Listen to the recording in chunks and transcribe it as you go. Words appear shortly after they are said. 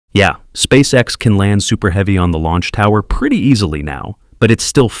Yeah, SpaceX can land Super Heavy on the launch tower pretty easily now, but it's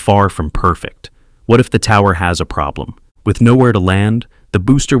still far from perfect. What if the tower has a problem? With nowhere to land, the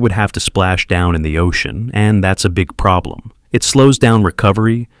booster would have to splash down in the ocean, and that's a big problem. It slows down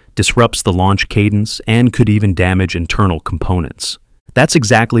recovery, disrupts the launch cadence, and could even damage internal components. That's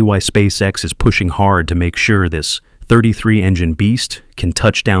exactly why SpaceX is pushing hard to make sure this 33-engine beast can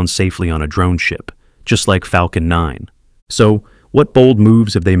touch down safely on a drone ship, just like Falcon 9. So, what bold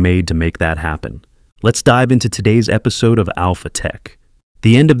moves have they made to make that happen? Let's dive into today's episode of Alpha Tech.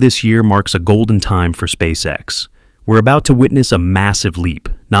 The end of this year marks a golden time for SpaceX. We're about to witness a massive leap,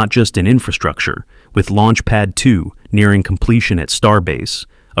 not just in infrastructure, with Launch Pad 2 nearing completion at Starbase,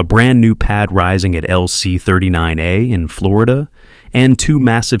 a brand new pad rising at LC-39A in Florida, and 2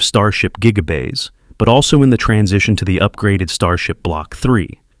 massive Starship gigabays, but also in the transition to the upgraded Starship Block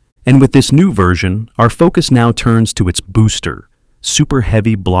 3. And with this new version, our focus now turns to its booster, Super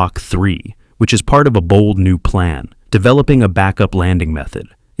Heavy Block 3, which is part of a bold new plan, developing a backup landing method.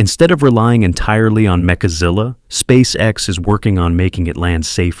 Instead of relying entirely on Mechazilla, SpaceX is working on making it land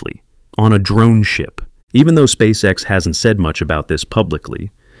safely, on a drone ship. Even though SpaceX hasn't said much about this publicly,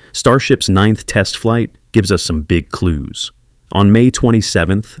 Starship's 9th test flight gives us some big clues. On May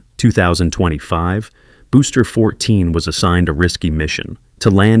 27, 2025, Booster 14 was assigned a risky mission, to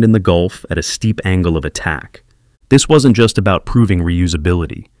land in the Gulf at a steep angle of attack. This wasn't just about proving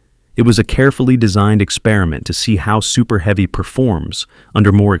reusability. It was a carefully designed experiment to see how Super Heavy performs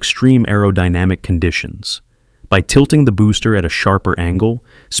under more extreme aerodynamic conditions. By tilting the booster at a sharper angle,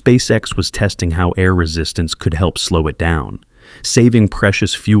 SpaceX was testing how air resistance could help slow it down, saving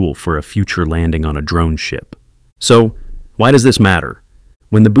precious fuel for a future landing on a drone ship. So, why does this matter?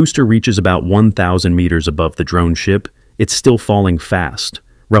 When the booster reaches about 1,000 meters above the drone ship, it's still falling fast,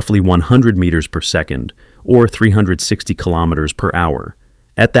 roughly 100 meters per second, or 360 kilometers per hour.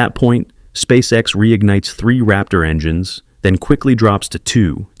 At that point, SpaceX reignites 3 Raptor engines, then quickly drops to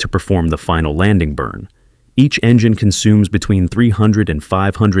 2 to perform the final landing burn. Each engine consumes between 300 and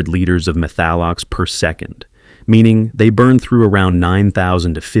 500 liters of methalox per second, meaning they burn through around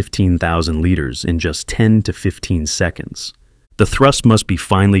 9,000 to 15,000 liters in just 10 to 15 seconds. The thrust must be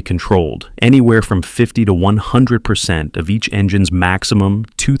finely controlled, anywhere from 50 to 100% of each engine's maximum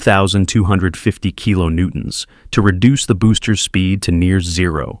 2,250 kilonewtons, to reduce the booster's speed to near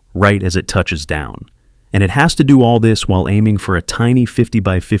zero, right as it touches down. And it has to do all this while aiming for a tiny 50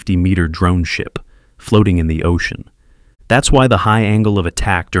 by 50 meter drone ship, floating in the ocean. That's why the high angle of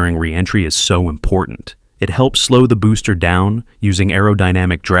attack during re-entry is so important. It helps slow the booster down using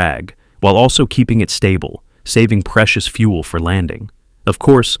aerodynamic drag, while also keeping it stable, saving precious fuel for landing. Of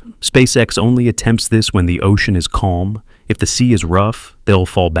course, SpaceX only attempts this when the ocean is calm. If the sea is rough, they'll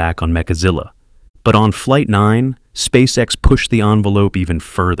fall back on Mechazilla. But on Flight 9, SpaceX pushed the envelope even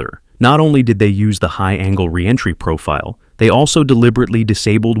further. Not only did they use the high-angle re-entry profile, they also deliberately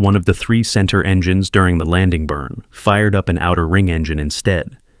disabled one of the 3 center engines during the landing burn, fired up an outer ring engine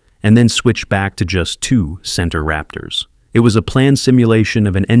instead, and then switched back to just 2 center Raptors. It was a planned simulation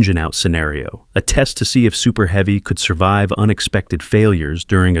of an engine-out scenario, a test to see if Super Heavy could survive unexpected failures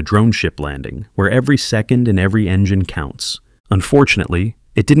during a drone ship landing, where every second and every engine counts. Unfortunately,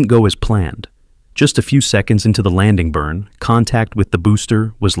 it didn't go as planned. Just a few seconds into the landing burn, contact with the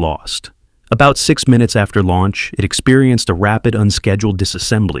booster was lost. About 6 minutes after launch, it experienced a rapid unscheduled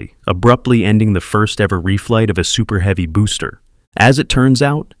disassembly, abruptly ending the first-ever reflight of a Super Heavy booster. As it turns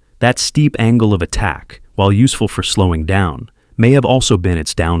out, that steep angle of attack, while useful for slowing down, may have also been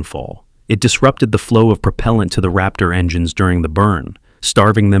its downfall. It disrupted the flow of propellant to the Raptor engines during the burn,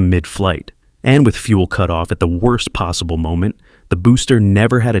 starving them mid-flight. And with fuel cut off at the worst possible moment, the booster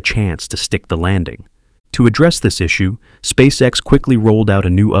never had a chance to stick the landing. To address this issue, SpaceX quickly rolled out a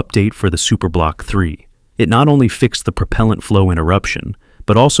new update for the Super Block 3. It not only fixed the propellant flow interruption,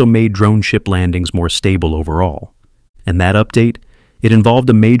 but also made drone ship landings more stable overall. And that update? It involved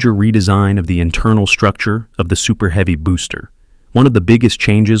a major redesign of the internal structure of the Super Heavy booster. One of the biggest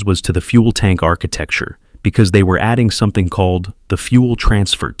changes was to the fuel tank architecture, because they were adding something called the fuel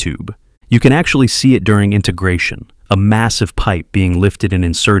transfer tube. You can actually see it during integration, a massive pipe being lifted and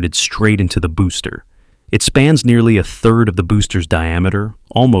inserted straight into the booster. It spans nearly a third of the booster's diameter,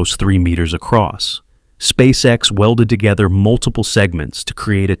 almost 3 meters across. SpaceX welded together multiple segments to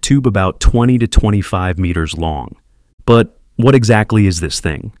create a tube about 20 to 25 meters long. But what exactly is this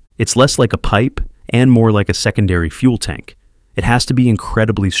thing? It's less like a pipe and more like a secondary fuel tank. It has to be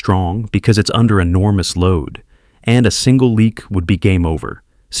incredibly strong because it's under enormous load, and a single leak would be game over.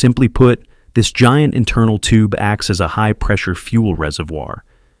 Simply put, this giant internal tube acts as a high-pressure fuel reservoir.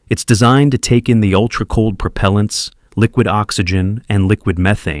 It's designed to take in the ultra-cold propellants, liquid oxygen, and liquid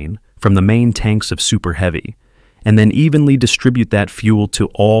methane from the main tanks of Super Heavy, and then evenly distribute that fuel to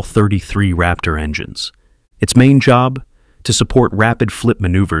all 33 Raptor engines. Its main job? To support rapid flip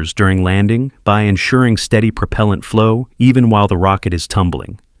maneuvers during landing by ensuring steady propellant flow even while the rocket is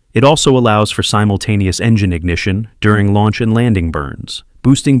tumbling. It also allows for simultaneous engine ignition during launch and landing burns,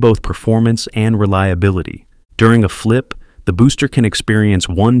 boosting both performance and reliability. During a flip, the booster can experience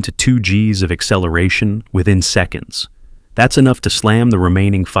 1 to 2 Gs of acceleration within seconds. That's enough to slam the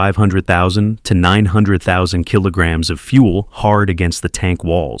remaining 500,000 to 900,000 kilograms of fuel hard against the tank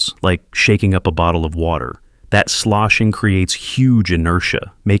walls, like shaking up a bottle of water. That sloshing creates huge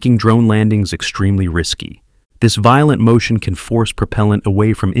inertia, making drone landings extremely risky. This violent motion can force propellant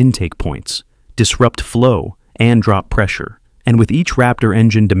away from intake points, disrupt flow, and drop pressure. And with each Raptor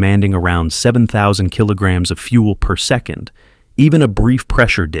engine demanding around 7,000 kilograms of fuel per second, even a brief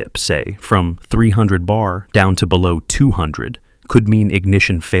pressure dip, say, from 300 bar down to below 200, could mean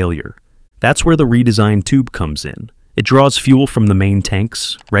ignition failure. That's where the redesigned tube comes in. It draws fuel from the main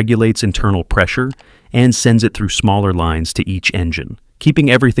tanks, regulates internal pressure, and sends it through smaller lines to each engine,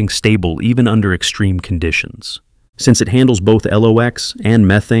 keeping everything stable even under extreme conditions. Since it handles both LOX and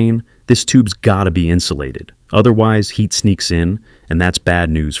methane, this tube's gotta be insulated. Otherwise, heat sneaks in, and that's bad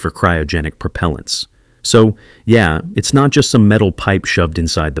news for cryogenic propellants. So, yeah, it's not just some metal pipe shoved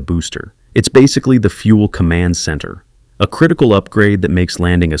inside the booster. It's basically the fuel command center. A critical upgrade that makes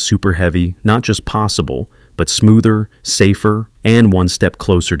landing a Super Heavy not just possible, but smoother, safer, and one step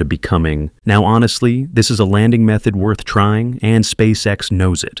closer to becoming. Now honestly, this is a landing method worth trying, and SpaceX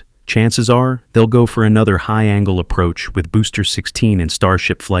knows it. Chances are, they'll go for another high-angle approach with Booster 16 and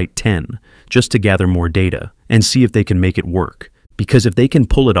Starship Flight 10, just to gather more data, and see if they can make it work. Because if they can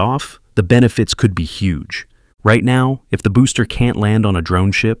pull it off, the benefits could be huge. Right now, if the booster can't land on a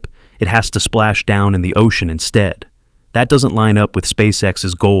drone ship, it has to splash down in the ocean instead. That doesn't line up with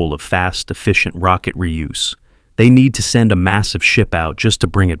SpaceX's goal of fast, efficient rocket reuse. They need to send a massive ship out just to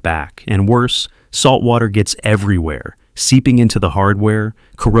bring it back, and worse, salt water gets everywhere, seeping into the hardware,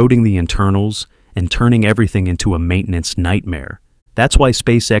 corroding the internals, and turning everything into a maintenance nightmare. That's why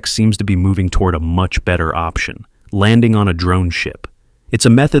SpaceX seems to be moving toward a much better option, landing on a drone ship. It's a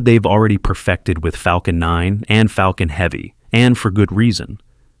method they've already perfected with Falcon 9 and Falcon Heavy, and for good reason.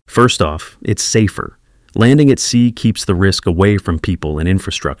 First off, it's safer. Landing at sea keeps the risk away from people and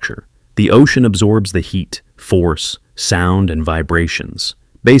infrastructure. The ocean absorbs the heat, force, sound, and vibrations.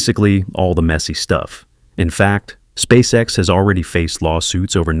 Basically, all the messy stuff. In fact, SpaceX has already faced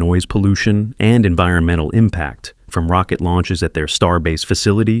lawsuits over noise pollution and environmental impact from rocket launches at their Starbase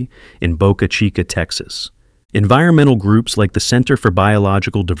facility in Boca Chica, Texas. Environmental groups like the Center for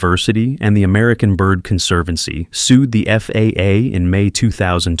Biological Diversity and the American Bird Conservancy sued the FAA in May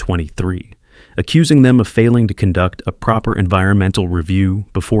 2023, accusing them of failing to conduct a proper environmental review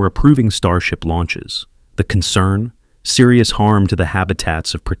before approving Starship launches. The concern? Serious harm to the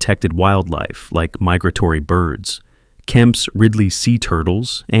habitats of protected wildlife like migratory birds, Kemp's Ridley sea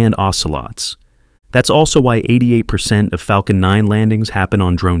turtles, and ocelots. That's also why 88% of Falcon 9 landings happen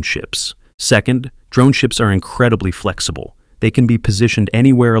on drone ships. Second, drone ships are incredibly flexible. They can be positioned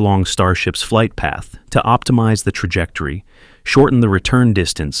anywhere along Starship's flight path to optimize the trajectory, shorten the return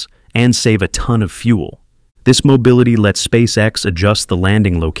distance, and save a ton of fuel. This mobility lets SpaceX adjust the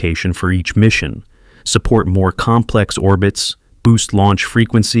landing location for each mission, support more complex orbits, boost launch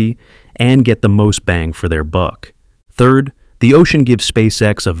frequency, and get the most bang for their buck. Third, the ocean gives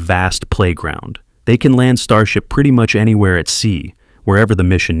SpaceX a vast playground. They can land Starship pretty much anywhere at sea, wherever the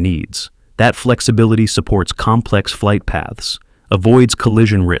mission needs. That flexibility supports complex flight paths, avoids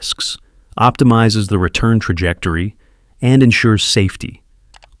collision risks, optimizes the return trajectory, and ensures safety,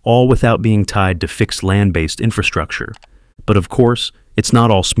 all without being tied to fixed land-based infrastructure. But of course, it's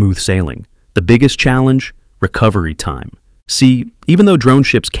not all smooth sailing. The biggest challenge? Recovery time. See, even though drone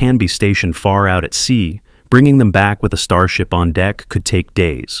ships can be stationed far out at sea, bringing them back with a Starship on deck could take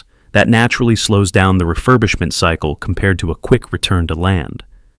days. That naturally slows down the refurbishment cycle compared to a quick return to land.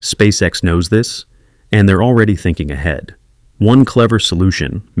 SpaceX knows this, and they're already thinking ahead. One clever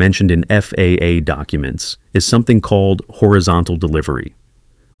solution, mentioned in FAA documents, is something called horizontal delivery.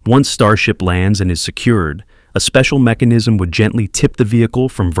 Once Starship lands and is secured, a special mechanism would gently tip the vehicle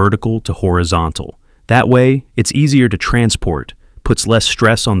from vertical to horizontal. That way, it's easier to transport, puts less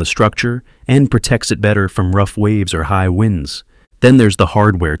stress on the structure, and protects it better from rough waves or high winds. Then there's the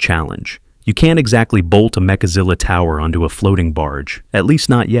hardware challenge. You can't exactly bolt a Mechazilla tower onto a floating barge, at least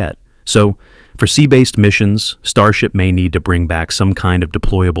not yet. So, for sea-based missions, Starship may need to bring back some kind of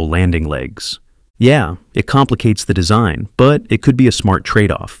deployable landing legs. Yeah, it complicates the design, but it could be a smart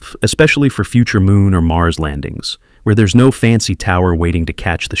trade-off, especially for future Moon or Mars landings, where there's no fancy tower waiting to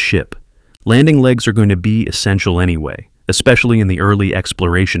catch the ship. Landing legs are going to be essential anyway, especially in the early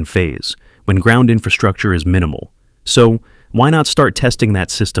exploration phase, when ground infrastructure is minimal. So, why not start testing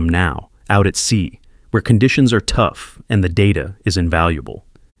that system now, out at sea, where conditions are tough and the data is invaluable?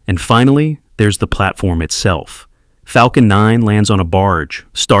 And finally, there's the platform itself. Falcon 9 lands on a barge,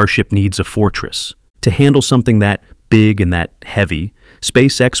 Starship needs a fortress. To handle something that big and that heavy,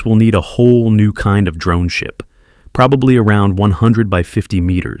 SpaceX will need a whole new kind of drone ship, probably around 100 by 50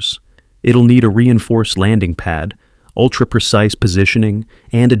 meters. It'll need a reinforced landing pad, ultra-precise positioning,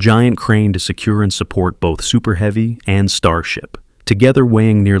 and a giant crane to secure and support both Super Heavy and Starship, together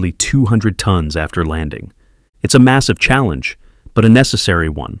weighing nearly 200 tons after landing. It's a massive challenge, but a necessary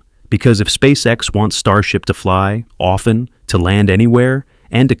one, because if SpaceX wants Starship to fly often, to land anywhere,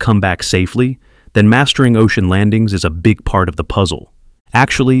 and to come back safely, then mastering ocean landings is a big part of the puzzle.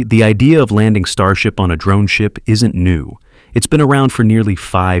 Actually, the idea of landing Starship on a drone ship isn't new. It's been around for nearly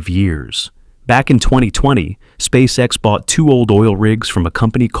 5 years. Back in 2020, SpaceX bought 2 old oil rigs from a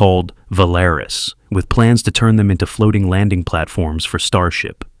company called Valaris, with plans to turn them into floating landing platforms for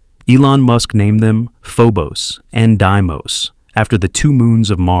Starship. Elon Musk named them Phobos and Deimos, after the 2 moons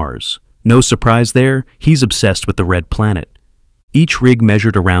of Mars. No surprise there, he's obsessed with the red planet. Each rig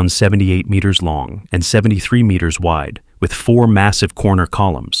measured around 78 meters long and 73 meters wide, with 4 massive corner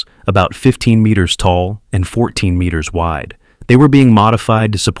columns, about 15 meters tall and 14 meters wide. They were being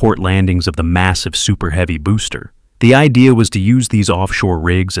modified to support landings of the massive Super Heavy booster. The idea was to use these offshore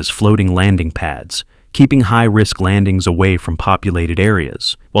rigs as floating landing pads, keeping high-risk landings away from populated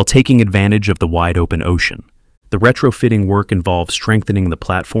areas, while taking advantage of the wide-open ocean. The retrofitting work involved strengthening the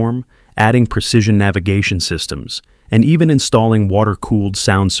platform, adding precision navigation systems, and even installing water-cooled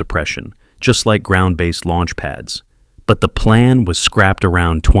sound suppression, just like ground-based launch pads. But the plan was scrapped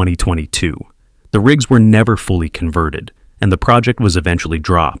around 2022. The rigs were never fully converted, and the project was eventually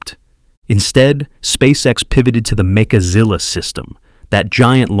dropped. Instead, SpaceX pivoted to the Mechazilla system, that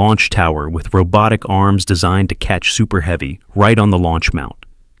giant launch tower with robotic arms designed to catch Super Heavy right on the launch mount.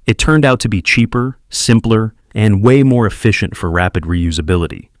 It turned out to be cheaper, simpler, and way more efficient for rapid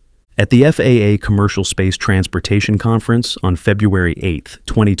reusability. At the FAA Commercial Space Transportation Conference on February 8,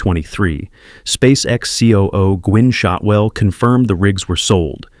 2023, SpaceX COO Gwynne Shotwell confirmed the rigs were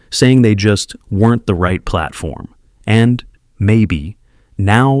sold, saying they just weren't the right platform. And, maybe,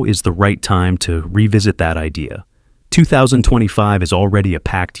 now is the right time to revisit that idea. 2025 is already a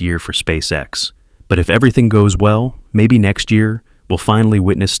packed year for SpaceX, but if everything goes well, maybe next year, we'll finally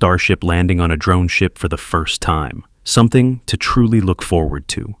witness Starship landing on a drone ship for the first time, something to truly look forward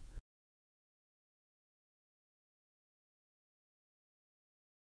to.